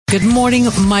Good morning,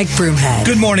 Mike Broomhead.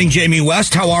 Good morning, Jamie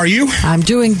West. How are you? I'm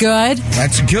doing good.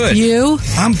 That's good. You?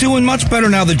 I'm doing much better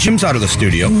now that Jim's out of the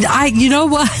studio. You know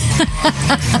what?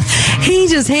 He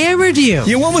just hammered you.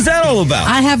 Yeah, what was that all about?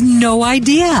 I have no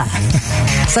idea.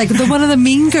 It's like one of the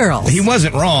mean girls. He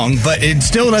wasn't wrong, but it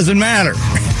still doesn't matter.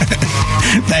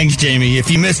 Thanks, Jamie. If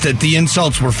you missed it, the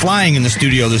insults were flying in the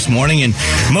studio this morning, and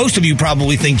most of you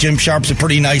probably think Jim Sharp's a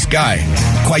pretty nice guy.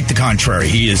 Quite the contrary.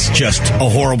 He is just a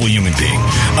horrible human being.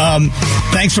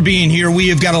 Thanks for being here. We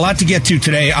have got a lot to get to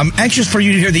today. I'm anxious for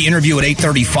you to hear the interview at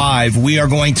 8:35. We are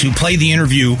going to play the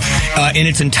interview in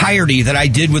its entirety that I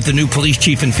did with the new police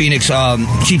chief in Phoenix,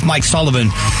 Chief Mike Sullivan.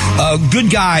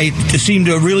 Good guy, seemed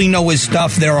to really know his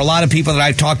stuff. There are a lot of people that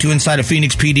I've talked to inside of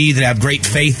Phoenix PD that have great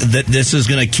faith that this is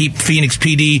going to keep Phoenix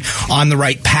PD on the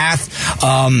right path.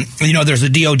 There's a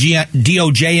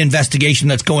DOJ investigation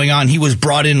that's going on. He was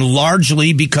brought in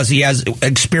largely because he has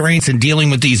experience in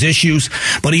dealing with these issues,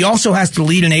 but he also has to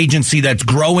lead an agency that's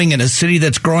growing in a city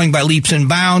that's growing by leaps and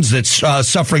bounds, that's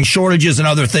suffering shortages and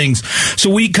other things.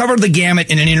 So we covered the gamut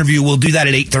in an interview. We'll do that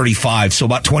at 8:35, so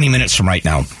about 20 minutes from right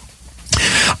now.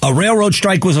 A railroad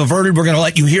strike was averted. We're going to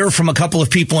let you hear from a couple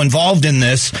of people involved in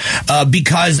this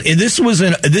because this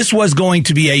was going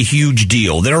to be a huge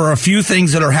deal. There are a few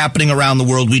things that are happening around the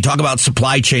world. We talk about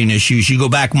supply chain issues. You go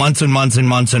back months and months and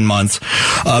months and months.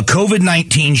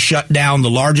 COVID-19 shut down the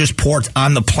largest port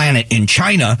on the planet in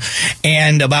China,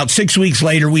 and about 6 weeks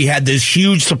later, we had this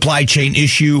huge supply chain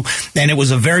issue, and it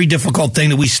was a very difficult thing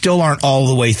that we still aren't all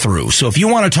the way through. So if you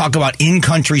want to talk about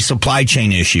in-country supply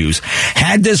chain issues,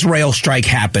 had this rail strike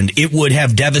happened, it would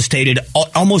have devastated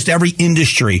almost every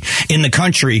industry in the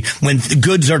country when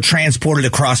goods are transported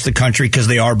across the country because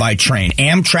they are by train.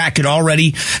 Amtrak had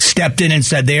already stepped in and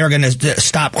said they are going to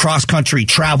stop cross-country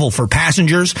travel for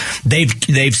passengers.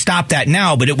 They've stopped that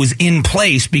now, but it was in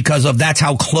place because of that's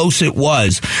how close it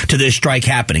was to this strike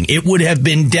happening. It would have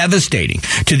been devastating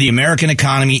to the American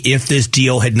economy if this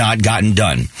deal had not gotten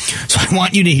done. So I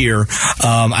want you to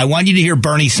hear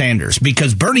Bernie Sanders,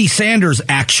 because Bernie Sanders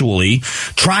actually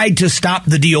tried to stop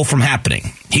the deal from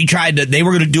happening. They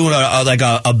were going to do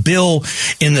a bill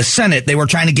in the Senate. They were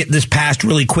trying to get this passed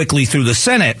really quickly through the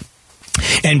Senate.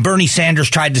 And Bernie Sanders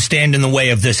tried to stand in the way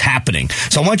of this happening.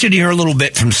 So I want you to hear a little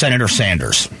bit from Senator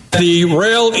Sanders. The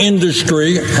rail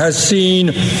industry has seen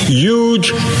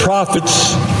huge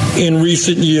profits in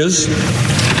recent years,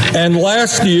 and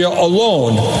last year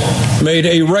alone made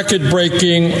a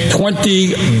record-breaking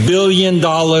 $20 billion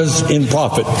in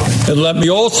profit. And let me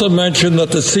also mention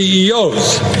that the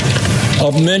CEOs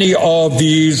of many of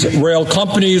these rail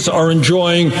companies are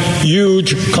enjoying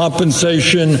huge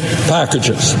compensation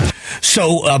packages.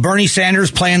 So Bernie Sanders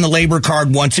playing the labor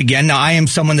card once again. Now, I am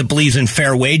someone that believes in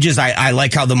fair wages. I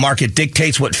like how the market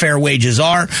dictates what fair wages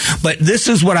are. But this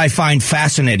is what I find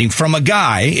fascinating from a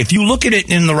guy, if you look at it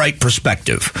in the right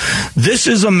perspective, this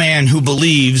is a man who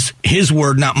believes, his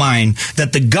word, not mine,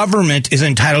 that the government is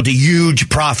entitled to huge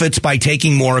profits by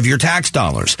taking more of your tax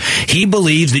dollars. He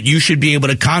believes that you should be able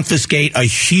to confiscate a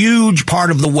huge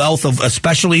part of the wealth of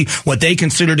especially what they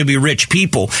consider to be rich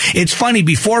people. It's funny,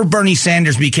 before Bernie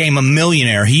Sanders became a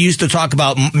millionaire, he used to talk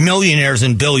about millionaires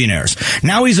and billionaires.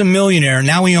 Now he's a millionaire.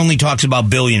 Now he only talks about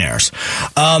billionaires.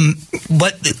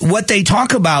 But what they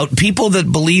talk about, people that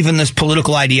believe in this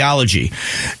political ideology,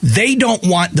 they don't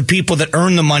want the people that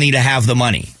earn the money to have the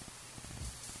money.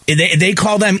 They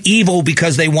call them evil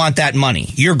because they want that money.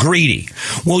 You're greedy.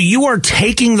 Well, you are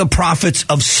taking the profits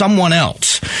of someone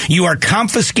else. You are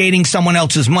confiscating someone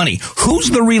else's money. Who's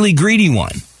the really greedy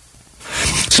one?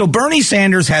 So Bernie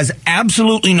Sanders has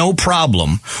absolutely no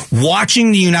problem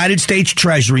watching the United States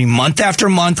Treasury month after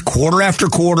month, quarter after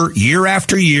quarter, year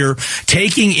after year,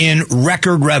 taking in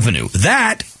record revenue.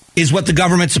 That is what the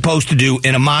government's supposed to do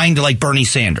in a mind like Bernie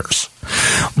Sanders.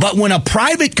 But when a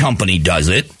private company does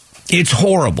it, it's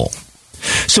horrible.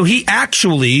 So he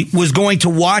actually was going to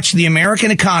watch the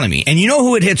American economy. And you know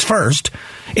who it hits first?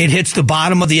 It hits the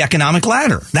bottom of the economic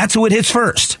ladder. That's who it hits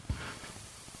first.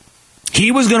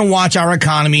 He was going to watch our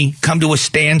economy come to a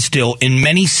standstill in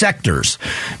many sectors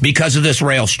because of this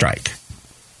rail strike.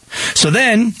 So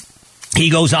then he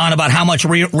goes on about how much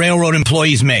railroad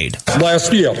employees made.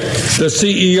 Last year, the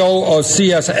CEO of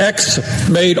CSX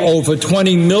made over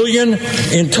 $20 million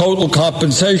in total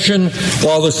compensation,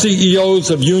 while the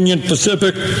CEOs of Union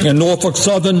Pacific and Norfolk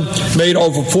Southern made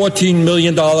over $14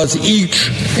 million each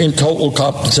in total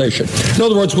compensation. In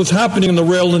other words, what's happening in the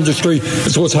rail industry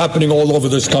is what's happening all over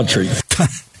this country.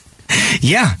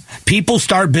 Yeah, People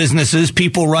start businesses,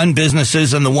 people run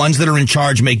businesses, and the ones that are in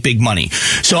charge make big money.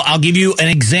 So I'll give you an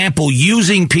example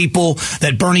using people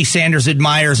that Bernie Sanders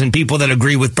admires and people that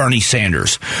agree with Bernie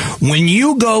Sanders. When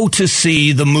you go to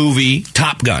see the movie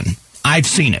Top Gun, I've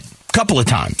seen it a couple of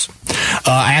times.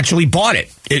 I actually bought it.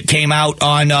 It came out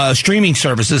on streaming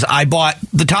services. I bought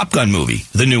the Top Gun movie,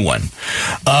 the new one.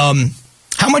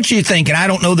 How much do you think, and I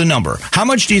don't know the number, how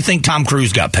much do you think Tom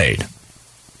Cruise got paid?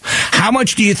 How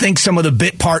much do you think some of the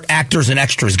bit part actors and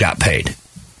extras got paid?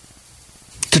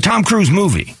 It's a Tom Cruise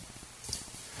movie.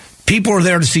 People are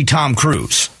there to see Tom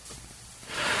Cruise.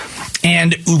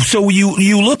 And so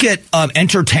you look at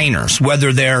entertainers,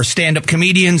 whether they're stand-up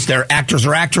comedians, they're actors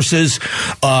or actresses,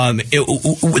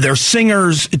 they're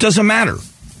singers, it doesn't matter.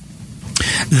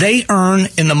 They earn,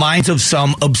 in the minds of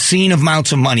some, obscene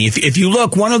amounts of money. If you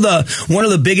look, one of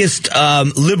the biggest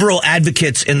liberal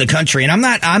advocates in the country, and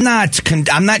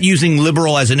I'm not using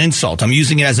liberal as an insult. I'm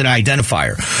using it as an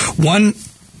identifier. One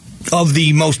of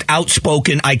the most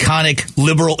outspoken, iconic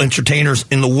liberal entertainers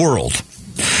in the world,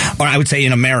 or I would say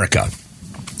in America,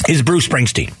 is Bruce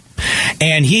Springsteen.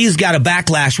 And he's got a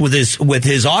backlash with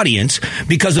his audience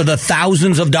because of the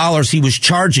thousands of dollars he was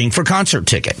charging for concert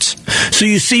tickets. So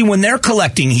you see, when they're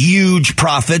collecting huge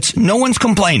profits, no one's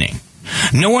complaining.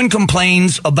 No one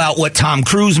complains about what Tom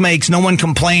Cruise makes. No one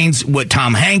complains what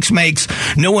Tom Hanks makes.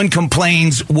 No one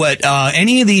complains what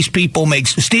any of these people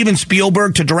makes. Steven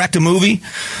Spielberg, to direct a movie,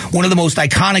 one of the most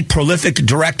iconic, prolific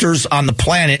directors on the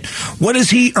planet, what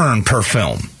does he earn per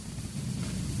film?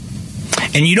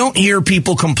 And you don't hear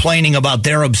people complaining about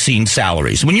their obscene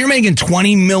salaries. When you're making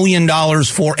 $20 million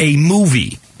for a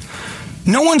movie,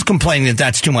 no one's complaining that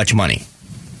that's too much money.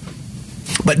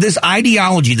 But this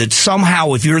ideology that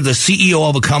somehow, if you're the CEO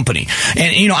of a company,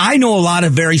 and, I know a lot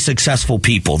of very successful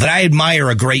people that I admire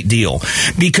a great deal,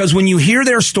 because when you hear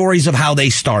their stories of how they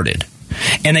started,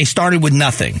 and they started with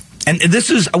nothing, and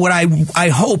this is what I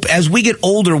hope, as we get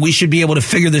older, we should be able to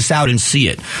figure this out and see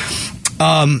it.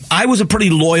 I was a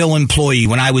pretty loyal employee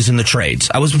when I was in the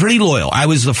trades. I was pretty loyal. I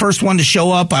was the first one to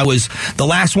show up. I was the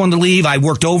last one to leave. I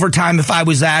worked overtime if I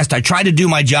was asked. I tried to do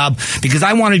my job because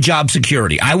I wanted job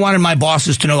security. I wanted my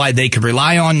bosses to know they could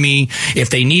rely on me. If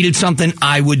they needed something,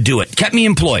 I would do it. Kept me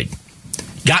employed.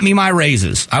 Got me my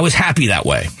raises. I was happy that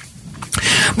way.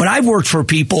 But I've worked for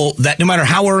people that no matter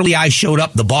how early I showed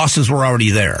up, the bosses were already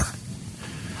there.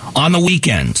 On the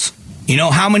weekends. You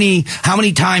know, how many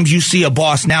times you see a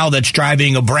boss now that's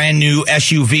driving a brand new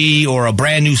SUV or a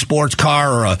brand new sports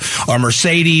car or a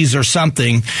Mercedes or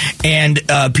something, and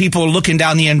people are looking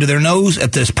down the end of their nose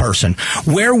at this person.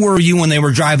 Where were you when they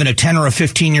were driving a 10 or a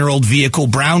 15-year-old vehicle,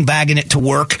 brown bagging it to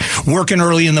work, working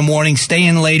early in the morning,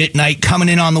 staying late at night, coming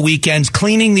in on the weekends,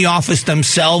 cleaning the office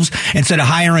themselves instead of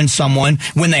hiring someone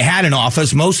when they had an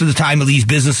office? Most of the time, these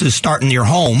businesses start in your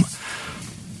home.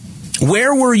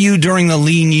 Where were you during the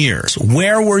lean years?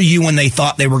 Where were you when they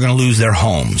thought they were going to lose their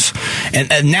homes?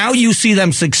 And now you see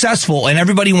them successful, and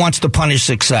everybody wants to punish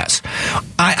success.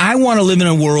 I want to live in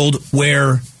a world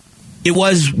where it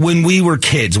was when we were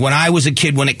kids, when I was a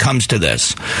kid when it comes to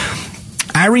this.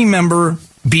 I remember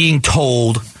being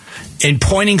told and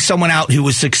pointing someone out who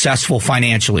was successful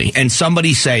financially, and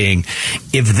somebody saying,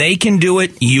 if they can do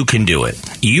it, you can do it.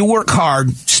 You work hard,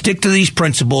 stick to these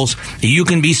principles, you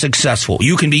can be successful.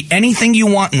 You can be anything you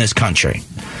want in this country.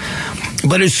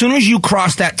 But as soon as you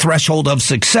cross that threshold of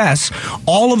success,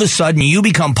 all of a sudden you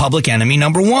become public enemy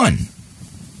number one.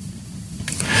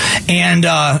 And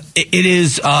it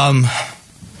is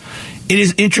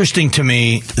interesting to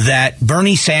me that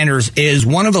Bernie Sanders is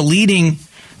one of the leading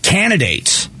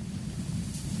candidates.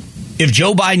 If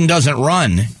Joe Biden doesn't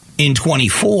run in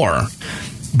 24,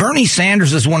 Bernie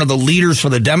Sanders is one of the leaders for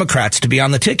the Democrats to be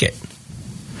on the ticket.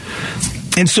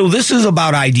 And so this is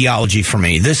about ideology for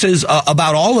me. This is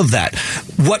about all of that.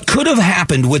 What could have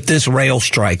happened with this rail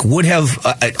strike would have,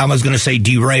 I was going to say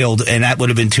derailed, and that would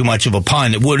have been too much of a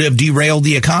pun. It would have derailed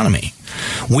the economy.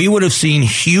 We would have seen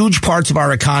huge parts of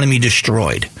our economy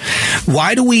destroyed.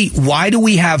 Why do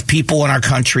we have people in our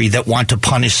country that want to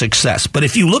punish success? But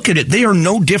if you look at it, they are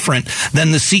no different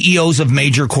than the CEOs of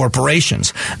major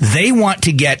corporations. They want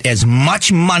to get as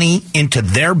much money into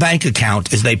their bank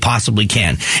account as they possibly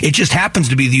can. It just happens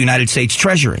to be the United States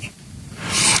Treasury.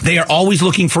 They are always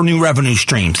looking for new revenue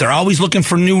streams. They're always looking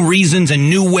for new reasons and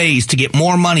new ways to get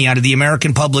more money out of the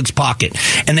American public's pocket.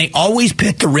 And they always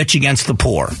pit the rich against the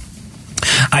poor.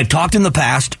 I've talked in the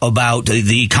past about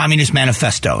the Communist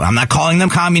Manifesto. I'm not calling them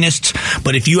communists,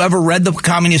 but if you ever read the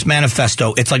Communist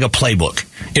Manifesto, it's like a playbook.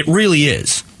 It really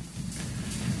is.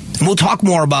 We'll talk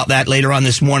more about that later on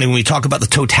this morning when we talk about the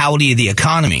totality of the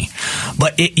economy.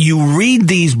 But you read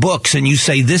these books and you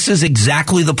say, this is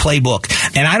exactly the playbook.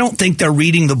 And I don't think they're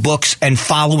reading the books and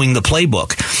following the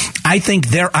playbook. I think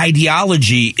their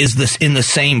ideology is this in the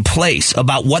same place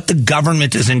about what the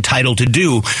government is entitled to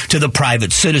do to the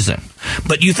private citizen.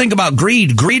 But you think about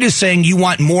greed. Greed is saying you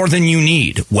want more than you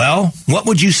need. Well, what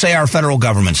would you say our federal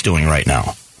government's doing right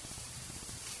now?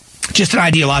 Just an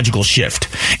ideological shift.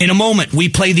 In a moment, we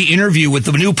play the interview with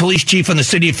the new police chief in the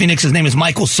city of Phoenix. His name is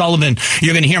Michael Sullivan.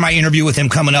 You're going to hear my interview with him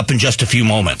coming up in just a few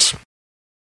moments.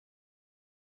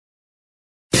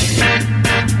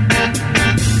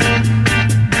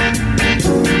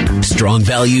 Strong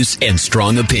values and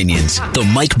strong opinions. The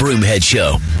Mike Broomhead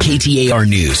Show. KTAR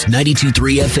News,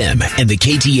 92.3 FM, and the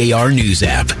KTAR News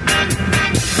app.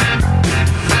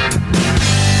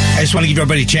 I just want to give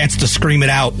everybody a chance to scream it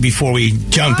out before we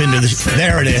jump into this.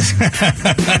 There it is.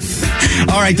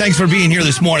 All right, thanks for being here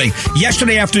this morning.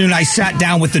 Yesterday afternoon, I sat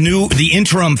down with the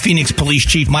interim Phoenix Police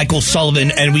Chief, Michael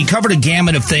Sullivan, and we covered a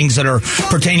gamut of things that are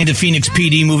pertaining to Phoenix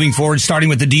PD moving forward, starting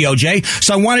with the DOJ.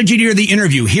 So I wanted you to hear the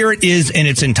interview. Here it is in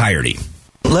its entirety.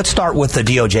 Let's start with the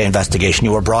DOJ investigation.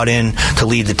 You were brought in to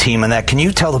lead the team on that. Can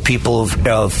you tell the people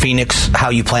of Phoenix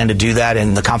how you plan to do that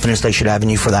and the confidence they should have in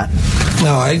you for that?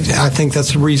 No, I think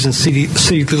that's the reason city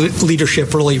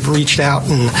leadership really reached out,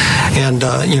 and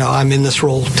I'm in this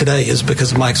role today is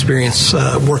because of my experience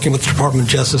working with the Department of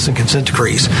Justice and consent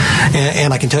decrees.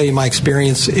 And I can tell you my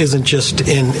experience isn't just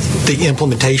in the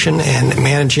implementation and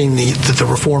managing the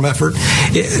reform effort.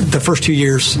 The first 2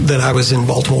 years that I was in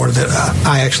Baltimore, that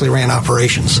I actually ran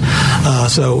operations.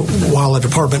 So while a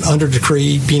department under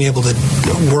decree, being able to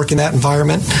work in that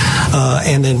environment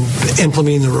and then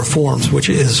implementing the reforms, which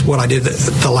is what I did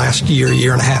the last year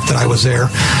and a half that I was there,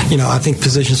 I think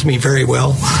positions me very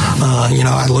well.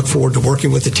 I look forward to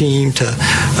working with the team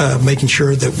to making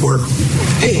sure that we're,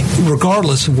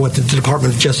 regardless of what the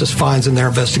Department of Justice finds in their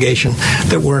investigation,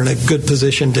 that we're in a good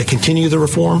position to continue the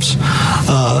reforms.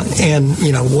 And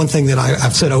one thing that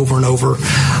I've said over and over,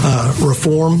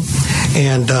 reform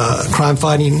and crime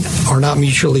fighting are not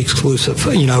mutually exclusive.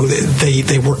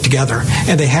 They work together,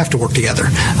 and they have to work together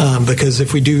because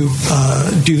if we do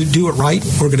it right,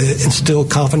 we're going to instill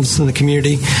confidence in the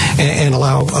community and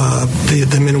allow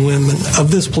the men and women of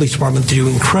this police department to do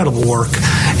incredible work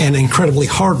and incredibly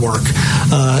hard work.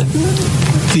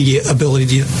 The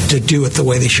ability to do it the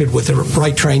way they should with the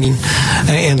right training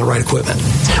and the right equipment.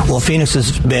 Well, Phoenix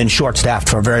has been short-staffed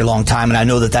for a very long time, and I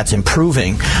know that that's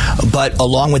improving. But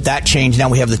along with that change, now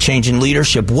we have the change in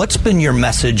leadership. What's been your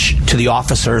message to the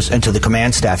officers and to the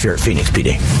command staff here at Phoenix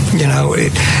PD?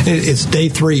 It's day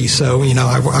 3, so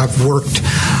I've worked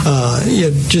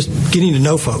just getting to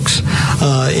know folks,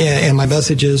 and my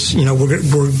message is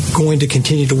we're going to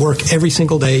continue to work every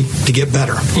single day to get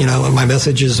better. And my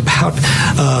message is about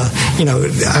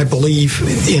I believe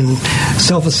in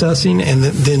self-assessing and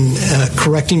then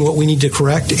correcting what we need to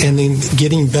correct, and then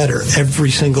getting better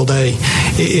every single day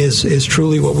is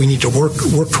truly what we need to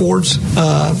work towards,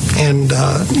 and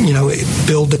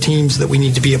build the teams that we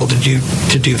need to be able to do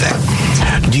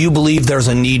that. Do you believe there's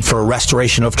a need for a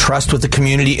restoration of trust with the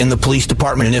community in the police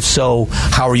department, and if so,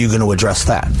 how are you going to address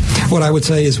that? What I would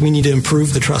say is we need to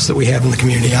improve the trust that we have in the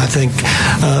community. I think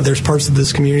there's parts of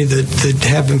this community that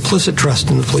have implicit trust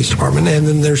in the police department, and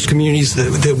then there's communities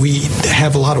that we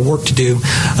have a lot of work to do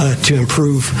to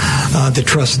improve the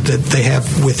trust that they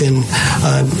have within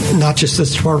not just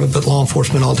this department but law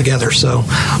enforcement altogether. So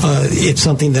it's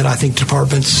something that I think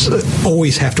departments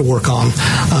always have to work on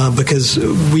because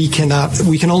we can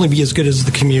only be as good as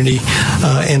the community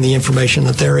and the information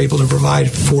that they're able to provide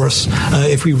for us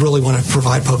if we really want to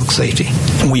provide public safety.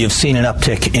 We have seen an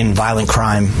uptick in violent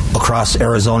crime across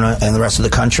Arizona and the rest of the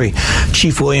country.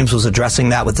 Chief Williams was addressing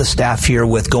that with the staff here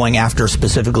with going after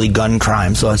specifically gun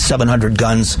crime. So 700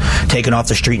 guns taken off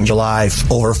the street in July,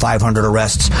 over 500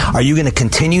 arrests. Are you going to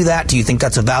continue that? Do you think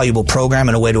that's a valuable program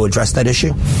and a way to address that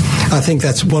issue? I think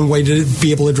that's one way to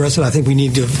be able to address it. I think we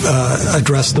need to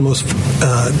address the most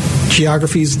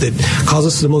geographies that cause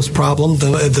us the most problem,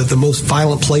 the most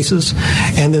violent places,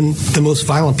 and then the most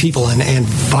violent people and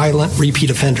violent repeat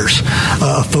offenders.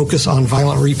 Focus on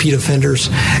violent repeat offenders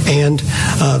and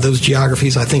those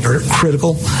geographies, I think, are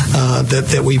critical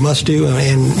that we must do,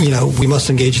 and we must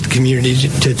engage the community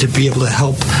to be able to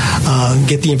help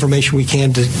get the information we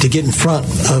can to get in front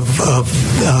of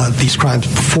these crimes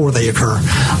before they occur.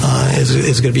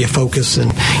 Is going to be a focus,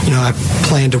 and I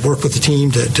plan to work with the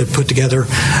team to put together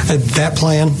that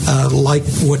plan, like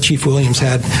what Chief Williams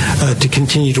had, to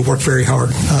continue to work very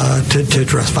hard to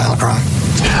address violent crime.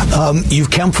 You've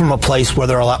come from a place where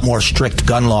there are a lot more strict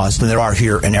gun laws than there are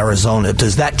here in Arizona.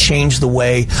 Does that change the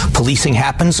way policing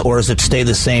happens, or does it stay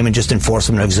the same and just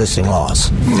enforcement of existing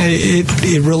laws?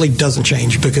 It really doesn't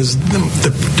change, because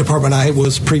the department I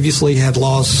was previously had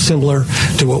laws similar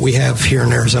to what we have here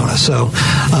in Arizona. So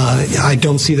I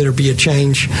don't see there be a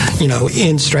change,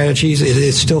 in strategies. It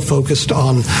is still focused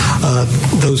on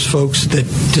those folks that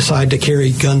decide to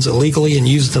carry guns illegally and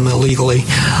use them illegally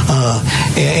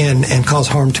and cause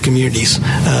harm to communities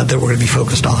that we're going to be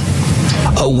focused on.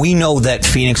 We know that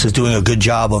Phoenix is doing a good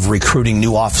job of recruiting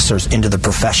new officers into the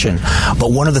profession,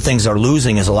 but one of the things they're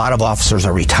losing is a lot of officers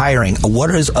are retiring. What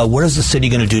is the city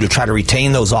going to do to try to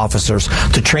retain those officers,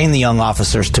 to train the young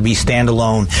officers to be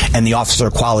standalone and the officer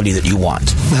quality that you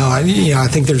want? No, I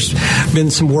think there's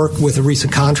been some work with a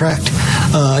recent contract.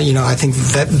 I think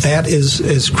that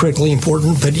is critically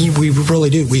important, but we really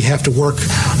do. We have to work.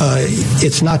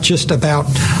 It's not just about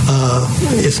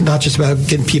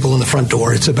getting people in the front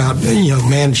door. It's about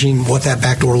managing what that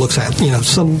back door looks at.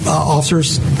 Some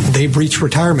officers, they've reached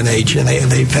retirement age and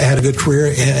they've had a good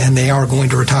career and they are going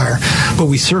to retire. But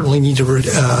we certainly need to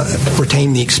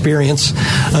retain the experience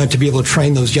to be able to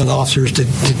train those young officers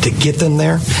to get them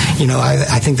there.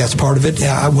 I think that's part of it.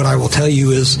 What I will tell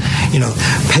you is,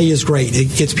 pay is great.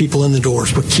 It gets people in the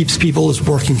doors. What keeps people is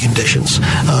working conditions,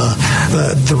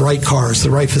 the right cars,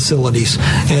 the right facilities,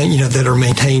 that are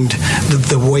maintained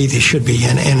the way they should be,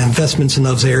 and investments in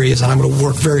those areas. And I'm going to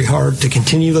work very hard to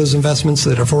continue those investments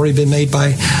that have already been made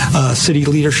by city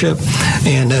leadership,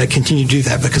 and continue to do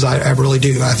that, because I really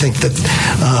do. I think that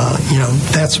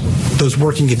that's those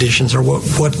working conditions are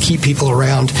what keep people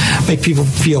around, make people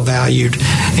feel valued,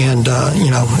 and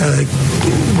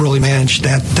really manage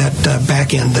that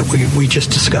back end that we just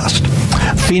discussed.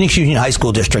 Phoenix Union High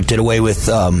School District did away with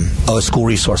school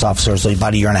resource officers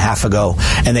about a year and a half ago,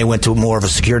 and they went to more of a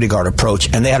security guard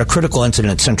approach, and they had a critical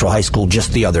incident at Central High School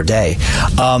just the other day.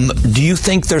 Do you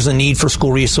think there's a need for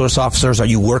school resource officers? Are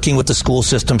you working with the school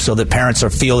system so that parents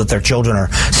feel that their children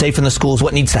are safe in the schools?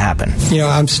 What needs to happen?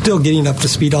 I'm still getting up to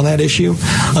speed on that issue.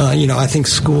 I think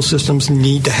school systems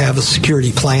need to have a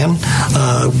security plan.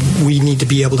 We need to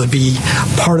be able to be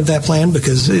part of that plan,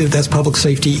 because that's public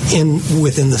safety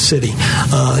within the city.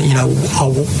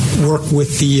 I'll work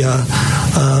with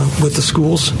the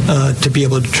schools to be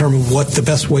able to determine what the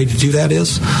best way to do that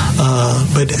is.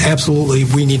 But absolutely,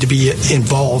 we need to be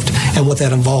involved, and what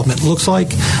that involvement looks like,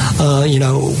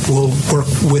 we'll work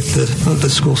with the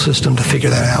school system to figure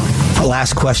that out. The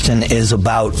last question is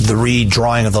about the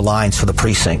redrawing of the lines for the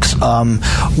precincts.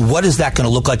 What is that going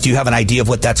to look like? Do you have an idea of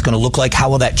what that's going to look like? How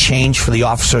will that change for the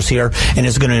officers here, and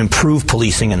is it going to improve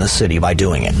policing in the city by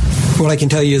doing it? What I can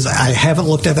tell you is I haven't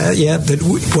looked at that yet, but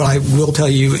what I will tell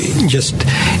you, just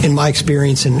in my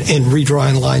experience in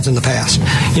redrawing lines in the past,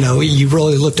 you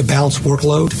really look to balance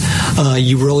workload.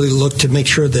 You really look to make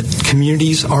sure that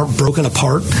communities aren't broken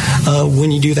apart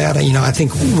when you do that. I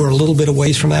think we're a little bit a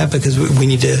ways from that, because we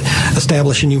need to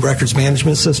establish a new records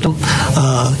management system.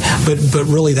 But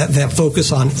really that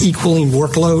focus on equaling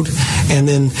workload and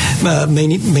then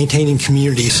maintaining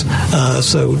communities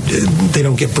so they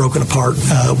don't get broken apart.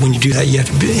 When you do that, you have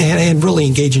to and really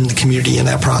engaging the community in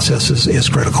that process is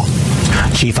critical.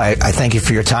 Chief, I thank you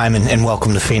for your time and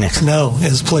welcome to Phoenix. No,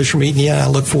 it's a pleasure meeting you. I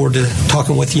look forward to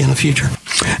talking with you in the future.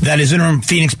 That is Interim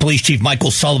Phoenix Police Chief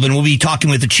Michael Sullivan. We'll be talking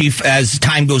with the chief as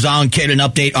time goes on, get an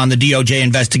update on the DOJ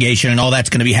investigation, and all that's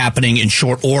going to be happening in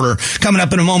short order. Coming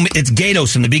up in a moment, it's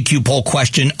Gatos and the Big Q poll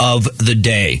question of the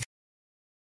day.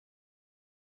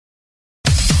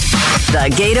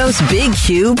 The Gatos Big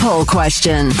Q poll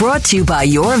question, brought to you by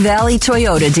Your Valley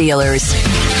Toyota dealers.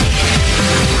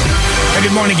 Hey,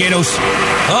 good morning, Gatos.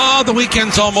 Oh, the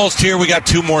weekend's almost here. We got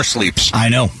 2 more sleeps. I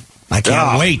know. I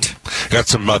can't wait. Got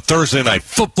some Thursday night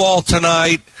football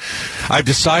tonight. I've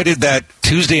decided that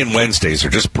Tuesday and Wednesdays are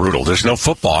just brutal. There's no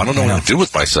football. I don't know what to do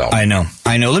with myself. I know.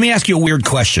 Let me ask you a weird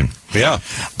question. Yeah.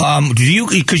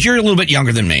 Because you're a little bit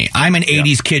younger than me. I'm an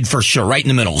 80s kid for sure, right in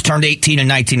the middle. Turned 18 in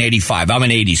 1985. I'm an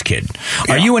 80s kid.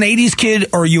 Are you an 80s kid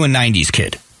or are you a 90s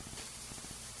kid?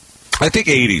 I think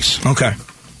 80s. Okay.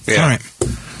 Yeah. All right.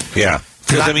 Yeah.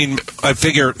 Because, I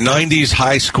figure 90s,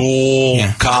 high school,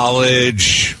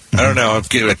 college. Mm-hmm. I don't know.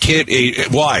 A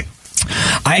kid. Why?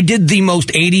 I did the most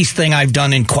 80s thing I've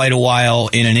done in quite a while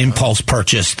in an impulse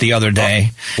purchase the other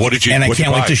day. What did you? And I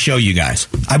can't wait to show you guys.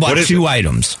 I bought two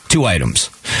items.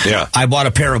 Yeah. I bought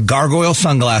a pair of gargoyle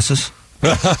sunglasses.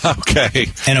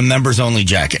 Okay. And a members-only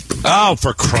jacket. Oh,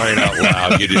 for crying out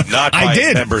loud! You did not buy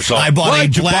a members-only. I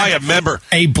bought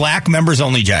a black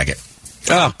members-only jacket.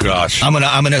 Oh gosh! I'm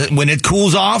gonna when it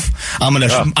cools off, I'm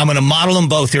gonna model them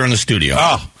both here in the studio.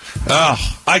 Oh,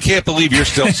 Oh, I can't believe you're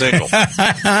still single. All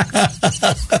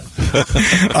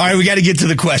right, we got to get to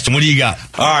the question. What do you got?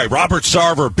 All right, Robert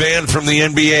Sarver banned from the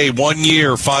NBA 1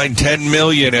 year, fined $10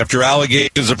 million after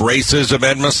allegations of racism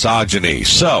and misogyny.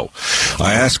 So,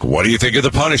 I ask, what do you think of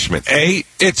the punishment? A,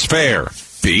 it's fair.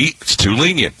 B, it's too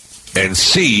lenient. And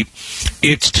C,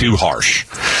 it's too harsh.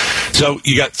 So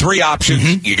you got three options.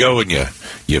 Mm-hmm. You go and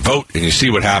you vote and you see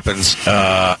what happens.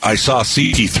 I saw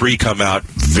CT3 come out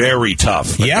very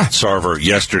tough against Sarver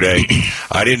yesterday.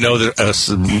 I didn't know that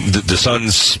the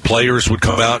Suns players would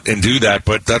come out and do that,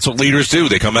 but that's what leaders do.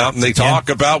 They come out and they talk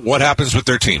about what happens with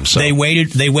their team. So They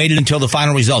waited until the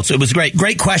final results. It was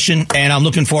great question, and I'm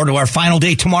looking forward to our final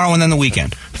day tomorrow and then the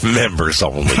weekend. Members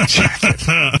only.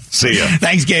 See ya.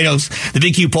 Thanks, Gatos. The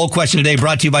Big Q poll question today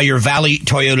brought to you by your Valley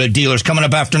Toyota dealers. Coming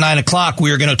up after 9 o'clock,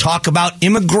 we are going to talk about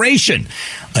immigration,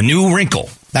 a new wrinkle.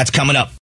 That's coming up.